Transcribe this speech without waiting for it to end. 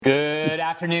Good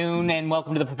afternoon and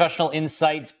welcome to the Professional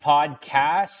Insights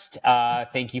podcast.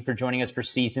 Thank you for joining us for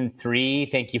season 3.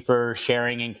 Thank you for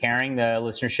sharing and caring. The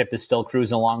listenership is still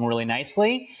cruising along really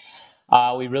nicely.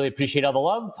 We really appreciate all the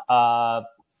love.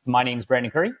 My name is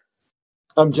Brandon Curry.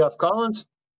 I'm Jeff Collins.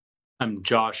 I'm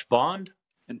Josh Bond.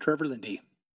 And Trevor Lindy.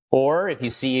 Or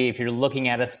if you're looking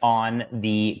at us on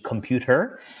the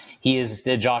computer,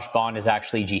 Josh Bond is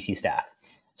actually GC staff.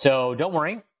 So don't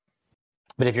worry.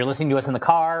 But if you're listening to us in the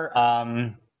car,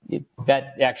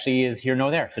 that actually is here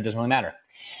nor there, so it doesn't really matter.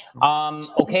 And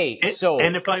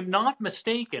if I'm not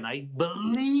mistaken, I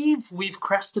believe we've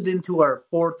crested into our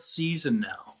 4th season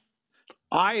now.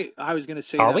 I was going to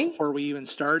say before we even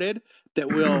started that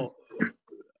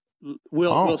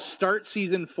we'll start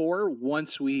season 4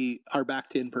 once we are back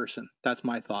to in person. That's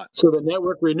my thought. So the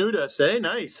network renewed us, eh?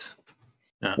 Nice.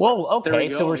 Well,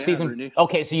 okay, so we're so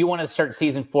you want to start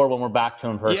season 4 when we're back to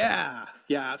in person?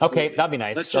 Yeah, absolutely. Okay, that'd be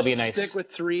nice. Let's just stick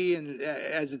with 3 and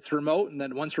as it's remote, and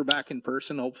then once we're back in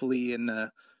person, hopefully in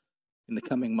the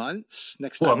coming months.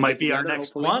 Next time, it might be our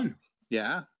next one.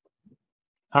 Yeah.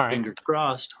 All right. Fingers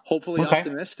crossed. Hopefully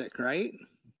optimistic, right?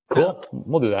 Cool.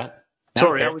 We'll do that.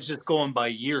 Sorry, I was just going by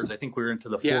years. I think we were into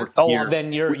the 4th year. Oh, well,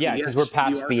 then because we're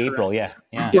past the April. Yeah.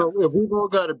 Well, if we've all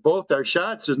got both our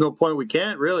shots, there's no point we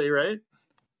can't really, right?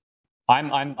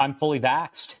 I'm fully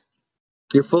vaxxed.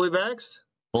 You're fully vaxxed?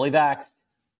 Fully vaxxed.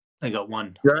 I got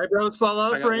one. Your eyebrows fall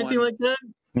out or anything like that?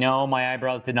 No, my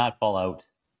eyebrows did not fall out.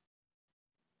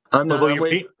 I'm not.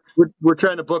 We're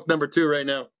trying to book number 2 right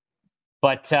now.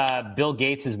 But Bill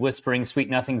Gates is whispering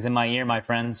sweet nothings in my ear, my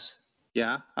friends.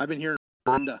 Yeah, I've been hearing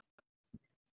Honda.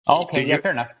 Okay,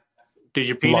 fair enough. Did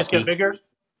your penis get bigger?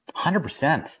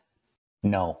 100%.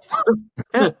 No.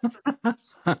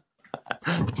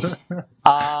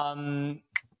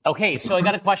 Okay, so I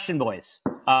got a question, boys.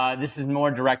 This is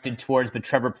more directed towards, but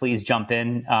Trevor, please jump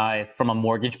in from a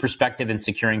mortgage perspective and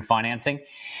securing financing.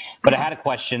 But I had a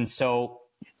question. So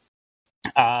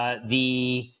I'm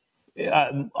going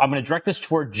to direct this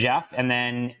toward Jeff, and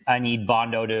then I need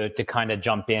Bondo to kind of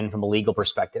jump in from a legal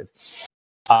perspective.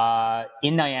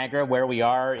 In Niagara, where we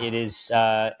are, it is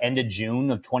end of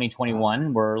June of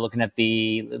 2021. We're looking at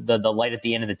the light at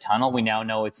the end of the tunnel. We now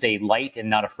know it's a light and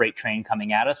not a freight train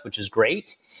coming at us, which is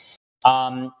great.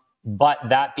 But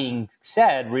that being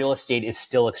said, real estate is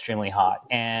still extremely hot.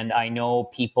 And I know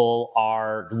people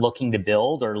are looking to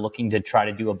build or looking to try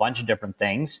to do a bunch of different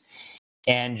things.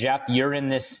 And Jeff, you're in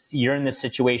this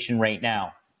situation right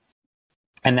now.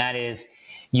 And that is,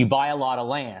 you buy a lot of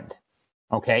land.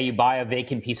 Okay, you buy a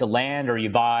vacant piece of land, or you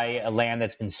buy a land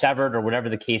that's been severed, or whatever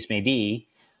the case may be.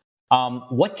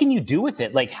 What can you do with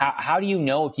it? Like, how do you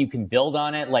know if you can build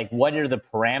on it? Like, what are the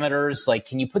parameters? Like,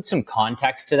 can you put some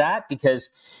context to that? Because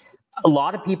a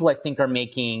lot of people, I think, are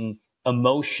making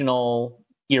emotional,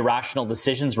 irrational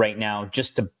decisions right now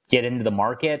just to get into the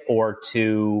market or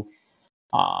to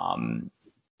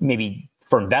maybe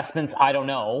for investments. I don't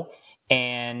know.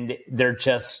 And they're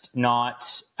just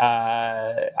not,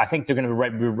 I think they're going to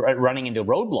be running into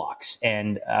roadblocks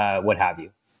and what have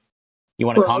you. You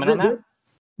want to comment on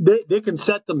that? They can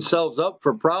set themselves up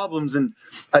for problems. And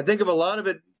I think of a lot of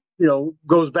it,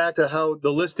 goes back to how the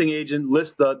listing agent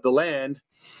lists the land.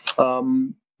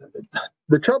 The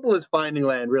trouble is finding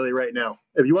land really right now.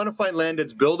 If you want to find land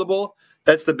that's buildable,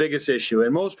 that's the biggest issue.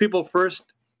 And most people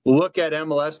first look at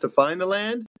MLS to find the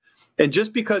land. And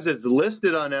just because it's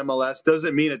listed on MLS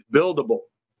doesn't mean it's buildable.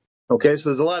 Okay, so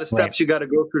there's a lot of steps you got to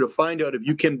go through to find out if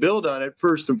you can build on it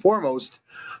first and foremost.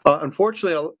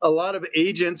 Unfortunately, a lot of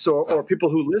agents or people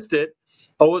who list it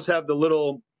always have the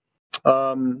little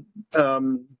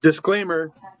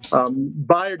disclaimer,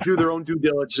 buyer do their own due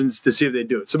diligence to see if they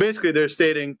do it. So basically they're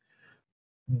stating,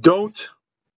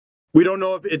 we don't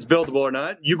know if it's buildable or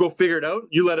not. You go figure it out.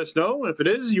 You let us know. If it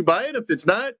is, you buy it. If it's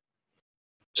not,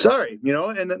 sorry,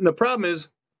 and the problem is,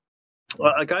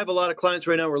 like I have a lot of clients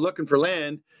right now who are looking for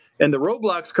land, and the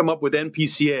roadblocks come up with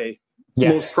NPCA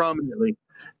most prominently,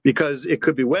 because it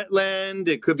could be wetland,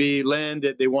 it could be land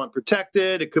that they want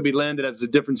protected, it could be land that has a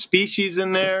different species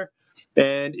in there.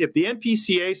 And if the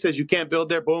NPCA says you can't build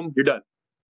there, boom, you're done.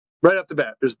 Right off the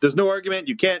bat. There's no argument.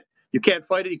 You can't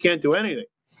fight it, you can't do anything.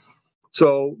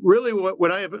 So really,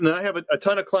 when I have a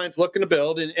ton of clients looking to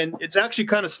build, and it's actually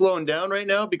kind of slowing down right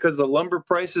now because the lumber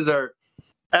prices are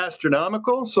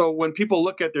astronomical. So when people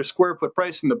look at their square foot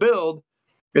price in the build,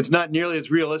 it's not nearly as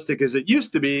realistic as it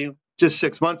used to be just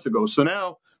 6 months ago. So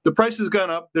now the price has gone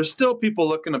up. There's still people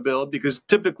looking to build because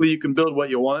typically you can build what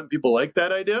you want. People like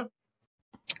that idea,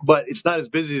 but it's not as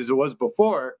busy as it was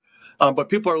before. But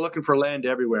people are looking for land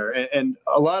everywhere. And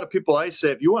a lot of people, I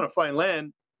say, if you want to find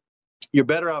land, you're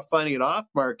better off finding it off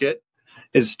market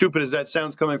as stupid as that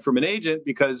sounds coming from an agent,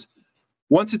 because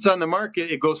once it's on the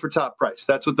market, it goes for top price.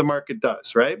 That's what the market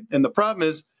does, right? And the problem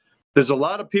is there's a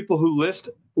lot of people who list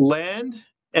land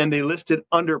and they list it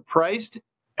underpriced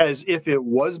as if it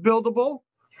was buildable.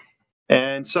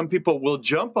 And some people will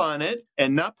jump on it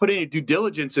and not put any due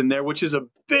diligence in there, which is a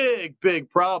big, big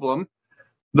problem.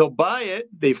 They'll buy it,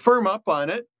 they firm up on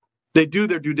it, they do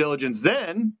their due diligence,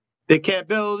 then they can't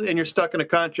build, and you're stuck in a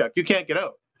contract. You can't get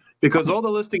out because all the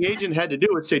listing agent had to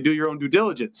do is say, do your own due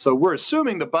diligence. So we're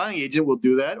assuming the buying agent will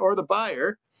do that, or the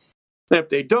buyer. And if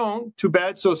they don't, too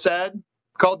bad, so sad.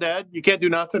 Call dad. You can't do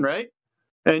nothing, right?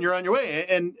 And you're on your way.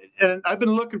 And I've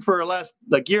been looking for the last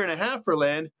year and a half for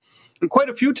land, and quite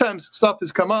a few times stuff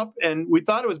has come up, and we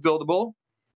thought it was buildable.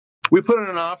 We put in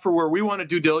an offer where we want a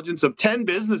due diligence of 10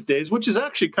 business days, which is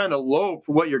actually kind of low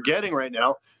for what you're getting right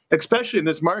now, especially in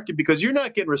this market, because you're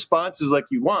not getting responses like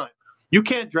you want. You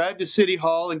can't drive to City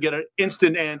Hall and get an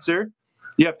instant answer.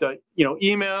 You have to,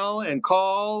 email and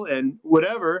call and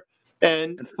whatever.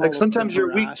 And sometimes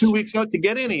you're a week, 2 weeks out to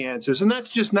get any answers. And that's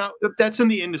just that's in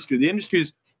the industry. The industry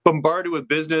is bombarded with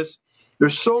business.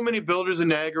 There's so many builders in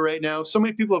Niagara right now. So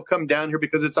many people have come down here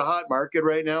because it's a hot market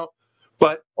right now.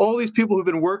 But all these people who've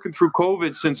been working through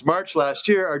COVID since March last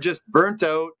year are just burnt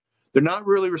out. They're not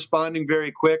really responding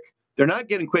very quick. They're not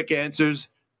getting quick answers.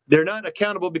 They're not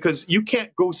accountable because you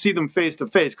can't go see them face to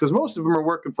face because most of them are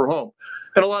working from home.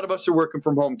 And a lot of us are working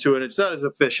from home too. And it's not as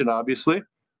efficient, obviously.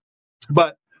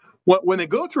 But when they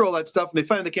go through all that stuff and they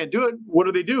find they can't do it,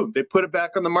 what do? They put it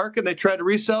back on the market and they try to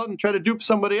resell it and try to dupe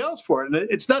somebody else for it. And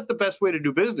it's not the best way to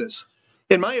do business.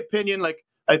 In my opinion,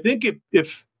 I think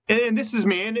if and this is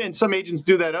me, and some agents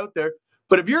do that out there,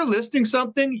 but if you're listing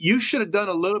something, you should have done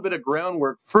a little bit of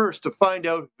groundwork first to find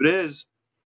out if it is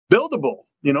buildable.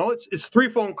 It's 3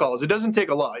 phone calls. It doesn't take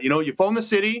a lot. You phone the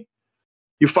city,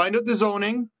 you find out the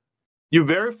zoning, you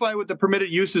verify what the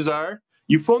permitted uses are,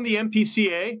 you phone the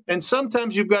MPCA, and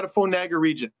sometimes you've got to phone Niagara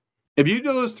Region. If you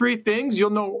do those 3 things, you'll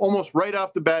know almost right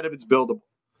off the bat if it's buildable.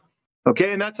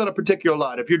 Okay, and that's on a particular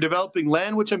lot. If you're developing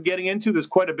land, which I'm getting into, there's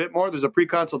quite a bit more. There's a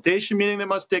pre-consultation meeting that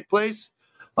must take place,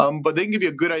 but they can give you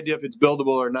a good idea if it's buildable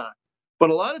or not. But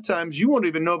a lot of times you won't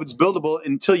even know if it's buildable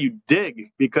until you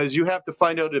dig, because you have to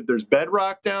find out if there's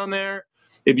bedrock down there.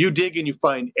 If you dig and you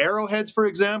find arrowheads, for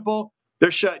example,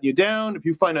 they're shutting you down. If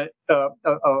you find a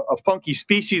funky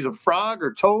species of frog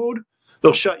or toad,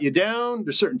 they'll shut you down.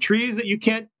 There's certain trees that you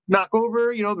can't knock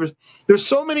over. There's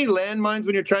so many landmines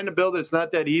when you're trying to build it. It's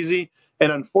not that easy.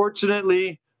 And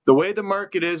unfortunately, the way the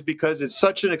market is, because it's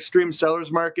such an extreme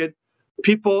seller's market,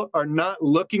 people are not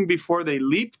looking before they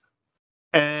leap,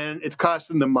 and it's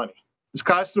costing them money. It's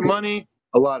costing them money,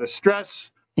 a lot of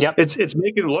stress. Yep. It's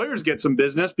making lawyers get some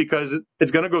business because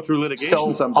it's going to go through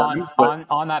litigation sometimes.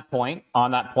 On that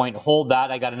point, hold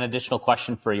that. I got an additional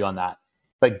question for you on that.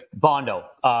 But Bondo,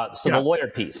 the lawyer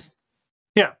piece.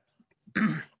 Yeah.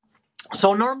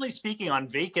 So normally speaking, on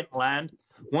vacant land,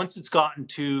 once it's gotten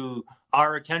to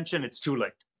our attention, it's too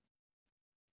late.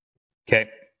 Okay.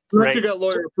 Right. You got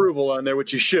lawyer approval on there,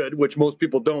 which you should, which most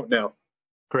people don't now.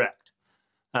 Correct.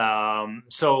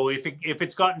 So if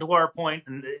it's gotten to our point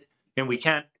and we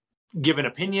can't give an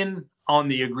opinion on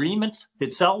the agreement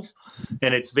itself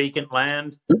and it's vacant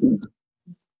land,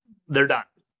 they're done.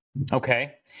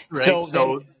 Okay. Right?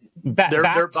 So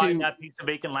they're buying that piece of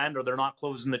vacant land, or they're not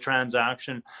closing the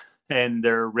transaction, and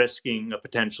they're risking a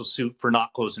potential suit for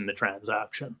not closing the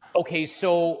transaction. Okay,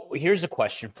 so here's a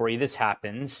question for you. This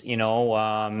happens,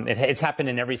 it's happened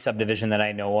in every subdivision that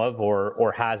I know of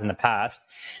or has in the past.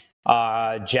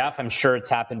 Jeff, I'm sure it's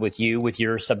happened with you, with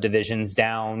your subdivisions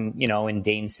down, in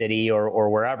Dane City or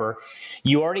wherever.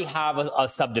 You already have a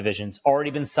subdivision. It's already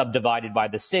been subdivided by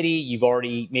the city.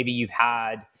 Maybe you've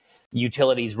had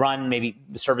utilities run, maybe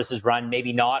services run,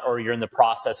 maybe not, or you're in the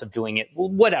process of doing it.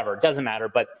 Whatever, it doesn't matter.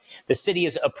 But the city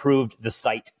has approved the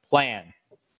site plan.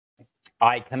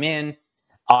 I come in,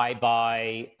 I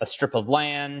buy a strip of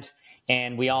land,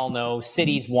 and we all know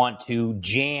cities want to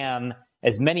jam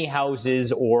as many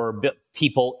houses or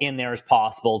people in there as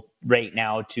possible right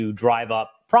now to drive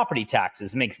up property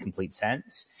taxes. It makes complete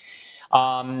sense.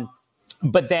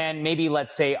 But then maybe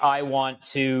let's say I want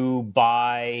to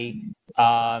buy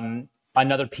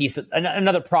another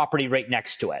property right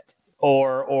next to it,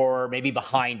 or maybe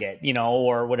behind it,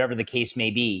 or whatever the case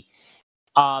may be.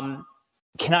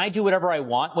 Can I do whatever I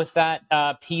want with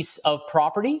that piece of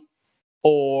property?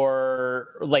 Or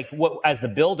as the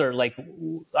builder,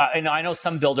 I know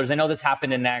some builders, I know this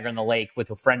happened in Niagara on the Lake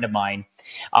with a friend of mine.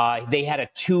 They had a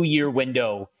 2-year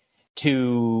window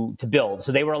to build.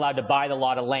 So they were allowed to buy the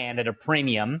lot of land at a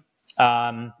premium.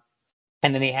 And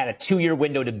then they had a 2-year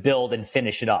window to build and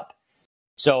finish it up.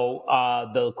 So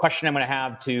the question I'm going to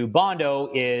have to Bondo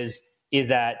is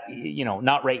that,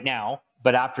 not right now,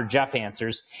 but after Jeff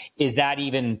answers, is that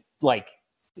even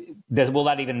will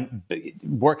that even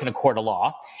work in a court of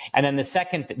law? And then the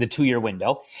 2-year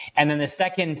window. And then the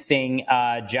second thing,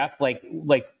 Jeff,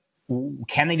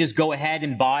 can they just go ahead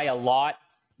and buy a lot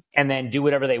and then do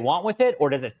whatever they want with it?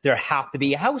 Or does there have to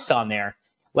be a house on there?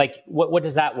 What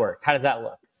does that work? How does that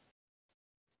look?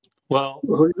 Well,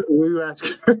 who are you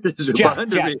asking?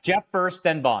 Jeff first,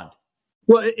 then Bond.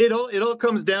 Well, it all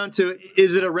comes down to,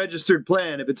 is it a registered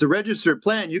plan? If it's a registered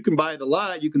plan, you can buy the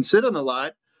lot, you can sit on the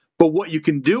lot, but what you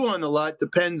can do on the lot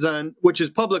depends on, which is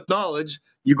public knowledge.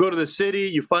 You go to the city,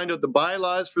 you find out the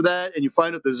bylaws for that, and you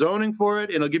find out the zoning for it,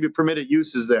 and it'll give you permitted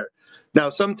uses there. Now,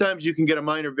 sometimes you can get a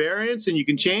minor variance and you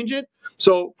can change it.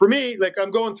 So for me,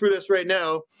 I'm going through this right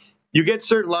now, you get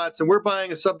certain lots, and we're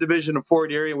buying a subdivision in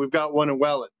Fort Erie, and we've got one in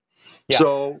Welland. Yeah.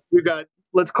 So we've got,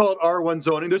 let's call it R1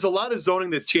 zoning. There's a lot of zoning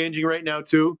that's changing right now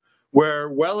too, where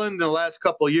Welland in the last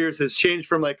couple of years has changed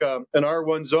from an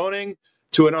R1 zoning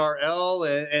to an RL,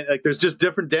 and there's just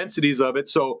different densities of it.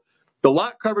 So the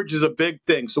lot coverage is a big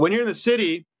thing. So when you're in the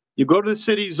city, you go to the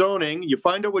city zoning, you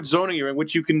find out what zoning you're in,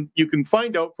 which you can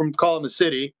find out from calling the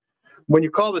city. When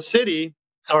you call the city,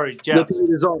 sorry, Jeff, look at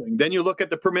the zoning. Then you look at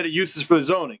the permitted uses for the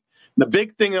zoning. The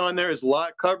big thing on there is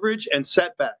lot coverage and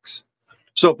setbacks.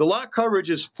 So if the lot coverage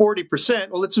is 40%,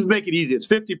 well, let's just make it easy. It's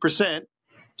 50%.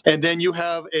 And then you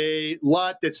have a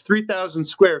lot that's 3,000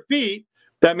 square feet.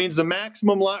 That means the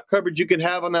maximum lot coverage you can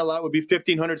have on that lot would be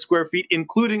 1,500 square feet,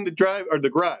 including the drive or the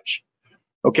garage.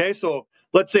 Okay, so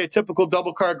let's say a typical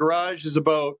double car garage is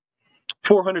about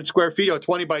 400 square feet, or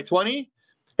 20 by 20.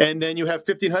 And then you have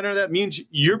 1,500. That means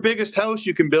your biggest house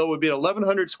you can build would be an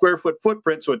 1,100 square foot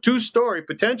footprint. So a 2-story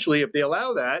potentially, if they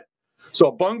allow that. So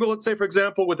a bungalow, let's say, for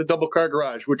example, with a double car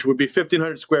garage, which would be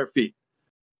 1,500 square feet.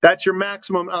 That's your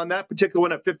maximum on that particular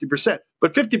one at 50%.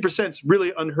 But 50% is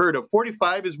really unheard of.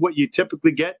 45 is what you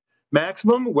typically get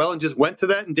maximum. Welland just went to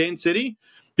that in Dane City,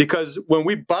 because when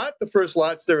we bought the first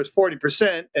lots, there was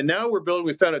 40%. And now we're building,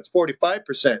 we found it's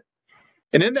 45%.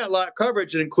 And in that lot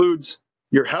coverage, it includes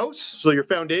your house, so your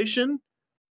foundation,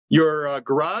 your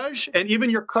garage, and even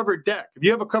your covered deck. If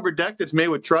you have a covered deck that's made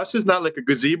with trusses, not like a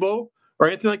gazebo or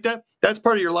anything like that, that's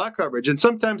part of your lot coverage. And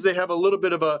sometimes they have a little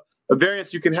bit of a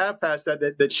variance you can have past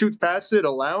that shoots past it,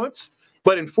 allowance.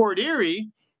 But in Fort Erie,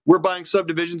 we're buying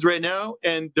subdivisions right now,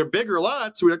 and they're bigger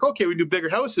lots. So we're like, okay, we do bigger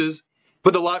houses,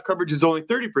 but the lot coverage is only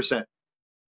 30%.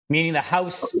 Meaning the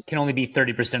house can only be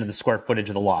 30% of the square footage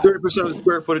of the lot. 30% of the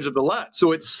square footage of the lot.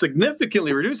 So it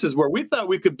significantly reduces. Where we thought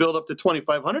we could build up to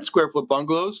 2,500 square foot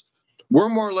bungalows, we're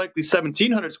more likely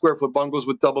 1,700 square foot bungalows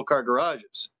with double car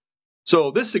garages.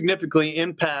 So this significantly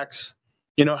impacts,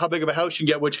 how big of a house you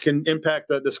get, which can impact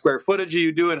the square footage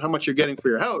you do and how much you're getting for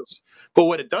your house. But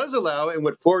what it does allow, and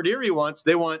what Fort Erie wants,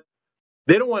 they don't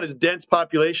want as dense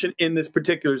population in this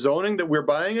particular zoning that we're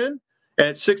buying in, and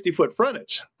it's 60-foot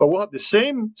frontage. But we'll have the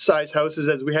same size houses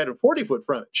as we had in 40-foot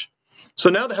frontage. So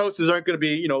now the houses aren't going to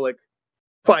be,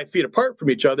 5 feet apart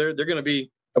from each other. They're going to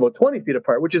be about 20 feet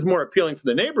apart, which is more appealing for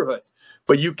the neighborhood.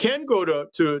 But you can go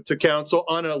to council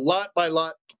on a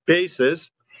lot-by-lot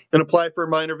basis and apply for a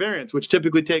minor variance, which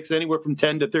typically takes anywhere from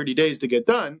 10 to 30 days to get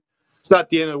done. It's not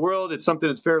the end of the world. It's something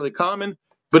that's fairly common,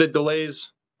 but it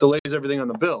delays everything on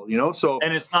the bill, So,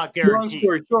 and it's not guaranteed. Long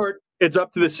story short, it's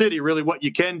up to the city really what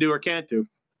you can do or can't do.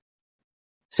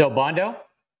 So, Bondo?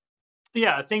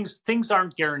 Yeah, things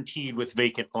aren't guaranteed with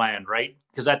vacant land, right?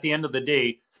 Because at the end of the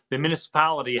day, the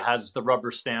municipality has the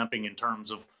rubber stamping in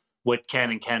terms of what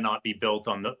can and cannot be built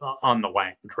on the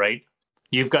land, right?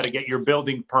 You've got to get your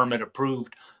building permit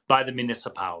approved by the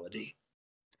municipality.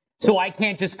 So I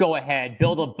can't just go ahead,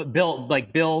 build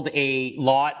a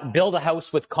lot, build a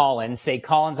house with Collins, say,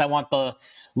 Collins, I want the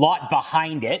lot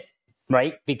behind it,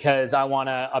 right? Because I want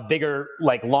a bigger,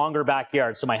 longer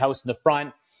backyard. So my house in the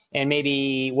front, and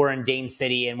maybe we're in Dane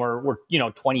City and we're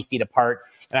 20 feet apart,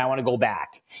 and I want to go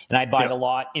back and I buy the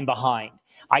lot in behind.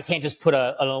 I can't just put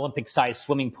an Olympic sized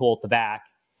swimming pool at the back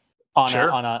on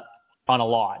a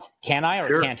lot. Can I,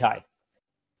 or can't I?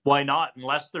 Why not?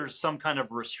 Unless there's some kind of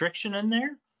restriction in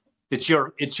there. It's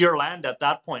your land at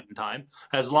that point in time.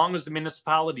 As long as the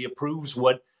municipality approves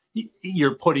what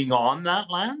you're putting on that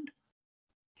land.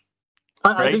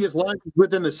 I think as long as it's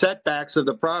within the setbacks of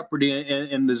the property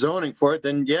and the zoning for it,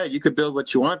 then yeah, you could build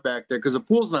what you want back there, because the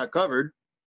pool's not covered.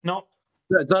 No.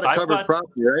 It's not a covered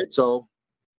property, right? So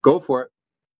go for it.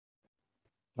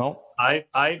 No. I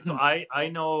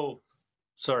know.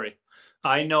 Sorry.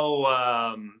 I know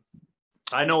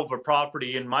of a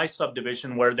property in my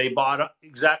subdivision where they bought a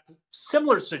exact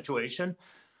similar situation.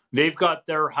 They've got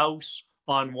their house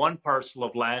on one parcel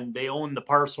of land, they own the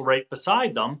parcel right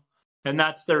beside them, and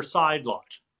that's their side lot.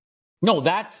 No,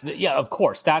 of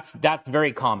course, that's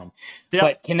very common. Yeah.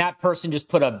 But can that person just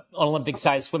put an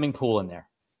Olympic-sized swimming pool in there,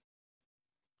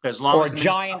 As long or as a the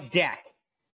giant deck,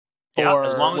 yeah, or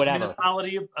as long as whatever? the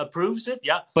municipality approves it,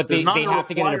 yeah. But There's they not a have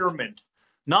to get an requirement.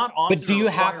 Not often. But do you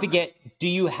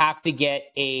have to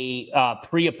get a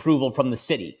pre-approval from the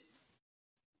city?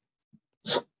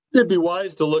 It'd be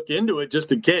wise to look into it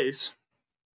just in case.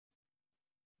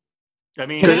 I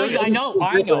mean, Because I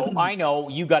know.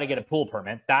 You got to get a pool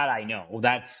permit. That I know.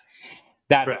 That's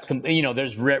Correct.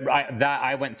 there's that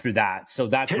I went through that. So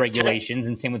that's regulations,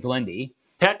 and same with Lindy.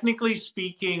 technically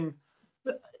speaking,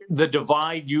 the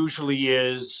divide usually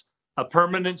is a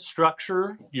permanent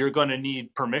structure you're going to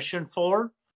need permission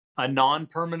for. A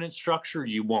non-permanent structure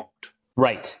you won't.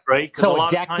 Right. 'Cause So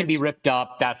a deck can be ripped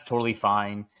up. That's totally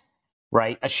fine.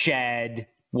 Right. A shed,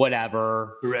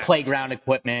 whatever. Correct. Playground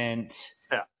equipment.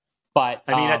 Yeah. But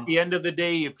I mean, at the end of the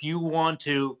day, if you want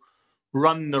to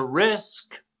run the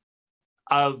risk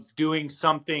of doing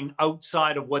something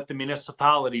outside of what the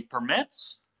municipality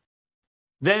permits,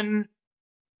 then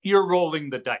you're rolling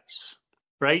the dice,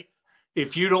 right?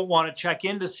 If you don't want to check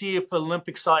in to see if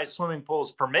Olympic-sized swimming pool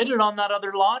is permitted on that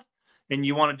other lot, and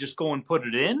you want to just go and put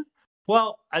it in,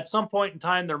 well, at some point in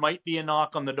time, there might be a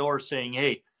knock on the door saying,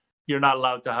 hey, you're not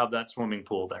allowed to have that swimming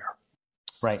pool there.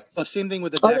 Right. Well, same thing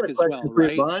with the I deck got a as question well, for you,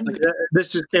 right? Vaughn. Like, This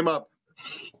just came up.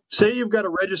 Say you've got a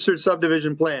registered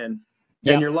subdivision plan,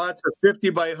 Yep. and your lots are 50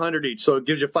 by 100 each, so it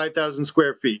gives you 5,000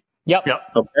 square feet. Yep.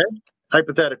 Okay,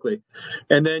 hypothetically.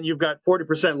 And then you've got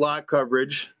 40% lot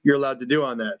coverage you're allowed to do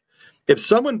on that. If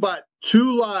someone bought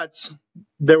two lots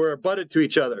that were abutted to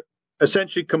each other,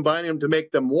 essentially combining them to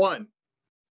make them one,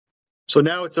 so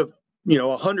now it's a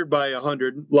 100 by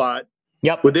 100 lot.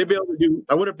 Yep. Would they be able to do?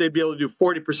 I wonder if they'd be able to do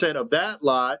 40% of that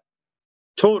lot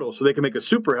total, so they can make a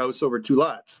super house over two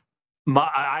lots.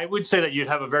 I would say that you'd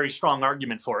have a very strong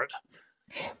argument for it.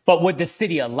 But would the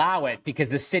city allow it? Because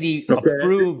the city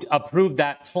approved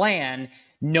that plan,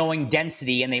 knowing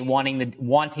density, and they wanting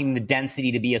the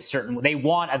density to be a certain. They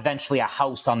want eventually a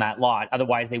house on that lot.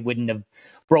 Otherwise, they wouldn't have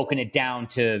broken it down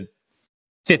to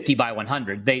 50 by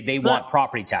 100. They want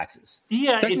property taxes.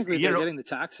 Yeah, technically, they're getting the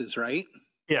taxes, right?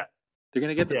 Yeah. They're going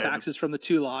to get the taxes from the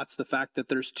two lots. The fact that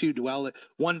there's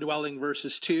one dwelling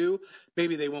versus two,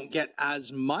 maybe they won't get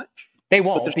as much. They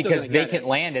won't, because vacant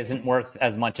land isn't worth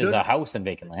as much as a house in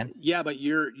vacant land. Yeah, but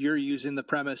you're using the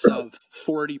premise of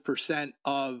 40%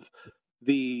 of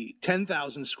the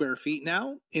 10,000 square feet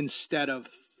now instead of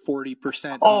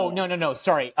 40%. Oh, no.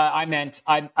 Sorry. I meant,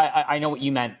 I know what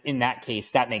you meant in that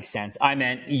case. That makes sense. I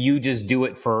meant you just do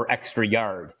it for extra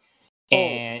yard.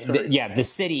 And the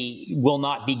city will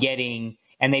not be getting,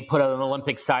 and they put an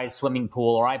Olympic-sized swimming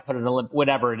pool, or I put an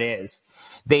whatever it is.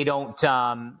 They don't,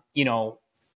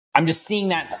 I'm just seeing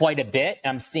that quite a bit.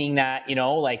 I'm seeing that, and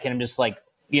I'm just like,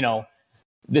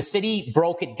 the city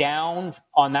broke it down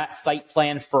on that site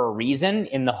plan for a reason,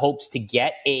 in the hopes to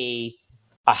get a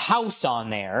house on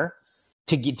there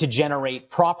to generate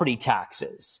property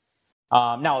taxes.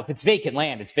 Now, if it's vacant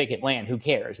land, it's vacant land. Who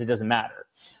cares? It doesn't matter.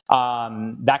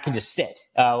 That can just sit,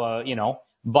 but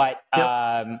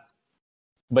yeah.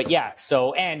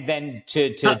 So, and then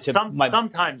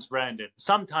sometimes, Brandon,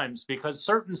 because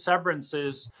certain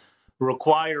severances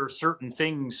require certain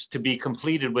things to be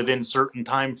completed within certain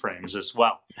timeframes as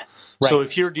well. Right. So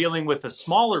if you're dealing with a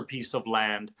smaller piece of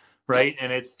land, right,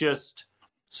 and it's just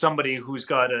somebody who's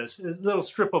got a little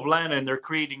strip of land and they're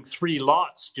creating 3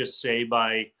 lots, just say,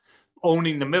 by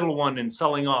owning the middle one and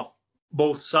selling off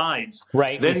both sides,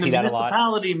 right? Then the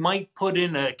municipality might put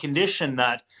in a condition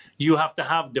that you have to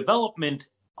have development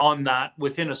on that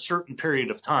within a certain period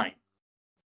of time.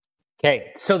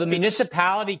 Okay, so the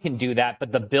municipality can do that,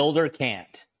 but the builder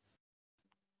can't.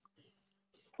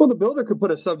 Well, the builder could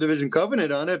put a subdivision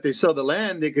covenant on it. If they sell the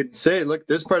land, they could say, look,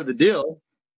 this is part of the deal.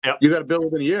 Yep. You got to build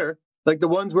within a year. Like the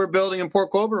ones we're building in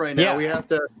Port Colborne right now, we have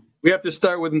to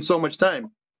start within so much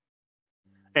time.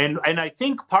 And I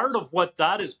think part of what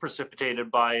that is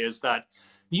precipitated by is that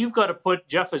you've got to put,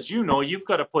 Jeff, as you know, you've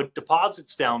got to put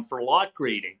deposits down for lot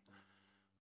grading.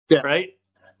 Yeah. Right?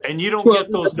 And you don't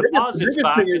get those deposits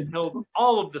back until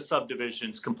all of the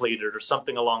subdivision's completed or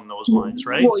something along those lines,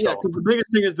 right? Well, yeah, because the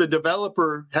biggest thing is the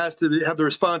developer has to have the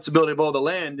responsibility of all the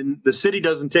land, and the city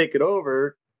doesn't take it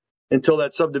over until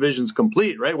that subdivision's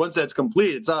complete, right? Once that's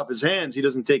complete, it's off his hands. He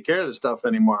doesn't take care of the stuff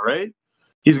anymore, right?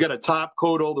 He's got to top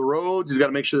coat all the roads. He's got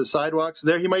to make sure the sidewalks are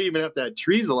there. He might even have to add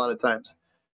trees a lot of times,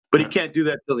 but he can't do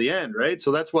that till the end, right?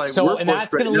 So that's why we're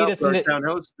that's going to lead us into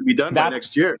townhouse to be done by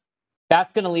next year.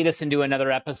 That's going to lead us into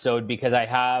another episode, because I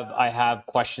have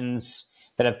questions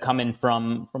that have come in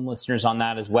from listeners on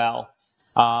that as well.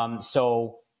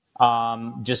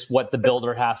 Just what the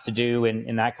builder has to do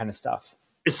and that kind of stuff.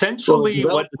 Essentially,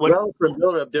 what developer and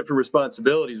builder have different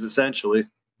responsibilities. Essentially,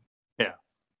 yeah.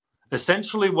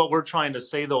 Essentially, what we're trying to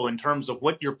say, though, in terms of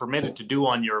what you're permitted to do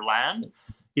on your land,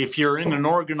 if you're in an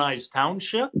organized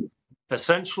township,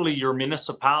 essentially your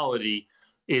municipality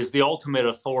is the ultimate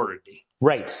authority.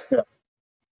 Right. Yeah.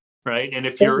 Right. And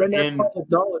if you're in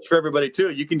public knowledge for everybody too,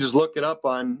 you can just look it up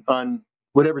on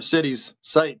whatever city's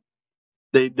site.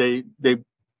 They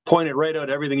point it right out,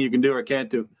 everything you can do or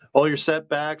can't do. All your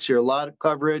setbacks, your lot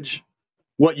coverage,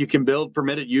 what you can build,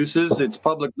 permitted uses, it's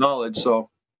public knowledge. So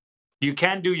you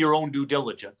can do your own due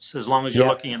diligence as long as you're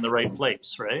looking in the right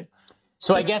place, right?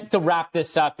 So I guess to wrap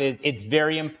this up, it's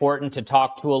very important to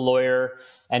talk to a lawyer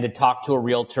and to talk to a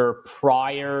realtor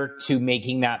prior to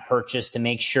making that purchase to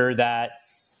make sure that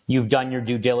you've done your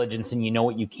due diligence and you know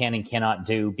what you can and cannot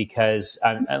do. Because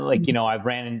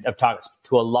I've talked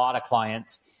to a lot of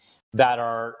clients that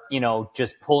are,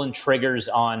 just pulling triggers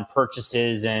on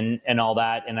purchases and all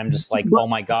that. And I'm just like, oh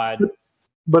my God.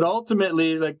 But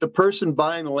ultimately, like, the person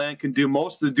buying the land can do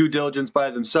most of the due diligence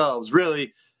by themselves.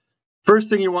 Really, first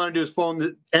thing you want to do is phone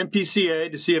the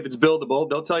MPCA to see if it's buildable.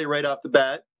 They'll tell you right off the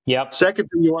bat. Yep. Second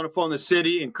thing, you want to phone the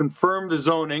city and confirm the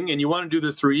zoning. And you want to do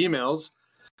this through emails.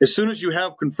 As soon as you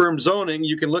have confirmed zoning,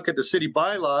 you can look at the city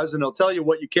bylaws and they'll tell you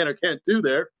what you can or can't do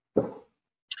there.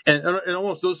 And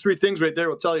almost those three things right there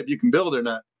will tell you if you can build or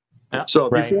not. Yeah, so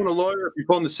if you phone a lawyer, if you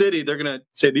phone the city, they're going to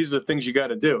say, these are the things you got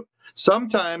to do.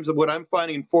 Sometimes what I'm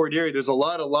finding in Fort Erie, there's a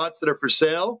lot of lots that are for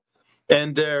sale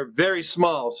and they're very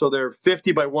small. So they're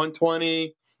 50 by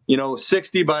 120,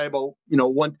 60 by about,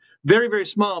 one, very, very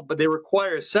small, but they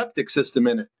require a septic system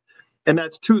in it. And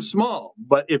that's too small.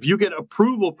 But if you get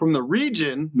approval from the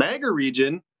region, Niagara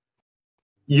region,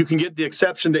 you can get the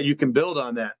exception that you can build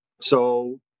on that.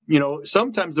 So,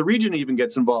 sometimes the region even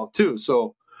gets involved too.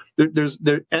 So there's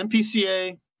the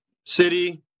MPCA,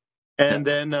 city, and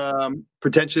then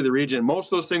potentially the region. Most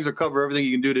of those things will cover everything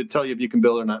you can do to tell you if you can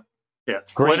build or not. Yeah.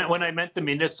 When I meant the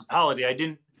municipality, I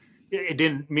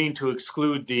didn't mean to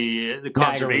exclude the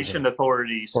conservation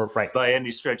authorities by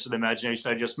any stretch of the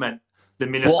imagination. I just meant the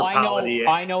municipality.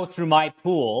 Well, I know through my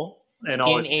pool and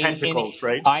all its tentacles,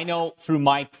 right? I know through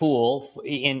my pool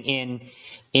in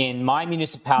my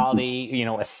municipality,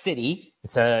 a city.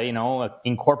 It's a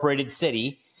incorporated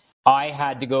city. I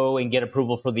had to go and get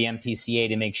approval for the MPCA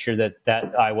to make sure that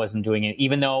I wasn't doing it,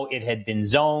 even though it had been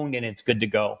zoned and it's good to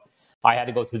go. I had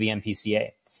to go through the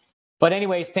MPCA. But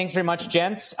anyways, thanks very much,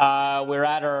 gents. We're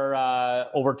at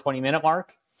our over 20-minute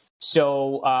mark.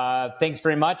 So thanks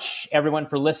very much, everyone,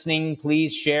 for listening.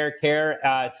 Please share,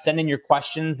 care, send in your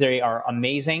questions. They are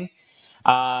amazing.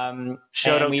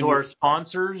 Shout out to our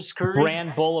sponsors, Curry.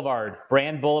 Brand Boulevard.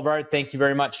 Thank you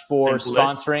very much for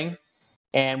sponsoring.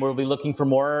 And we'll be looking for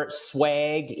more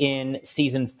swag in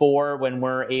season 4 when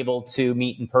we're able to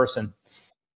meet in person.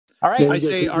 All right. I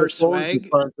say our swag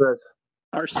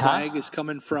is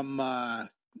coming from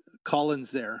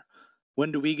Collins there.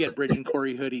 When do we get Bridge and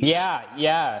Corey hoodies?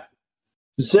 Yeah.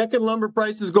 The second lumber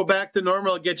prices go back to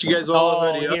normal, I'll get you guys all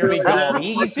a hoodie. Here we go.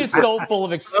 He's just so full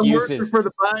of excuses. I'm working for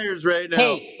the buyers right now.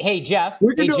 Hey, Jeff.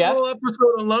 We can do a whole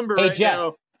episode on lumber now.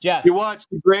 Jeff. You watch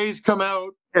the grays come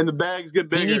out and the bags get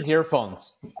bigger. He needs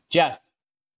earphones. Jeff.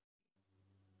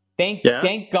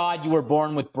 Thank God you were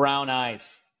born with brown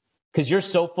eyes. Because you're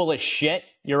so full of shit,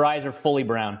 your eyes are fully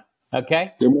brown.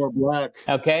 Okay? They're more black.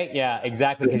 Okay, yeah,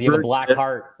 exactly, because you have a black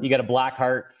heart. You got a black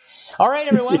heart. All right,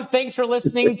 everyone, thanks for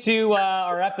listening to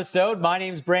our episode. My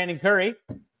name's Brandon Curry.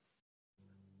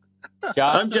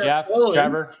 Josh, Jeff,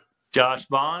 Trevor. Josh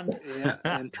Bond. Yeah,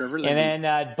 and Trevor Lindy. And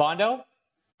then Bondo.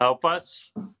 Help us.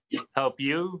 Help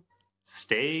you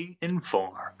stay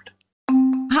informed.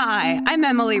 Hi, I'm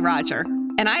Emily Roger,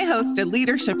 and I host a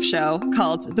leadership show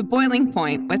called The Boiling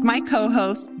Point with my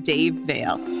co-host, Dave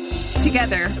Vale.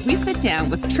 Together, we sit down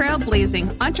with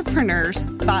trailblazing entrepreneurs,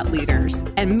 thought leaders,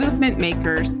 and movement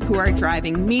makers who are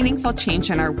driving meaningful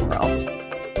change in our world.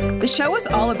 The show is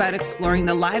all about exploring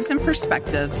the lives and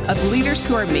perspectives of leaders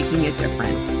who are making a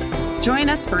difference. Join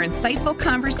us for insightful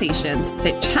conversations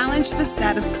that challenge the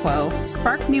status quo,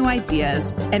 spark new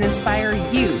ideas, and inspire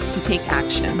you to take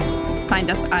action. Find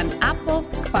us on Apple,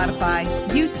 Spotify,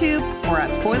 YouTube, or at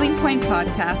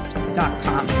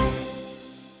boilingpointpodcast.com.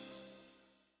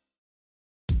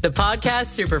 The Podcast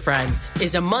Super Friends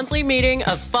is a monthly meeting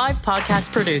of 5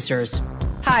 podcast producers.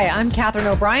 Hi, I'm Catherine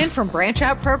O'Brien from Branch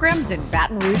Out Programs in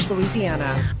Baton Rouge,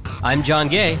 Louisiana. I'm John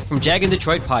Gay from Jag and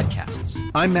Detroit Podcasts.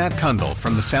 I'm Matt Kundle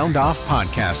from the Sound Off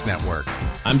Podcast Network.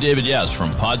 I'm David Yaz from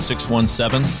Pod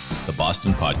 617. the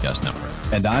Boston Podcast Network.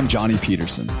 And I'm Johnny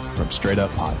Peterson from Straight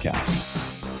Up Podcasts.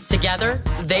 Together,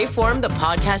 they form the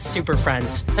Podcast Super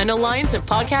Friends, an alliance of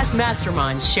podcast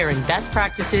masterminds sharing best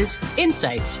practices,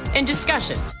 insights, and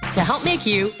discussions to help make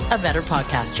you a better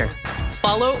podcaster.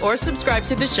 Follow or subscribe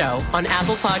to the show on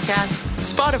Apple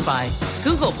Podcasts, Spotify,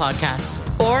 Google Podcasts,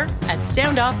 or at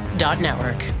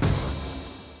soundoff.network.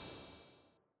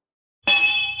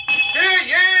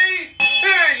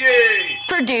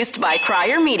 Produced by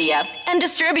Crier Media and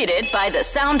distributed by the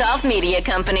Sound Off Media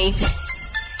Company.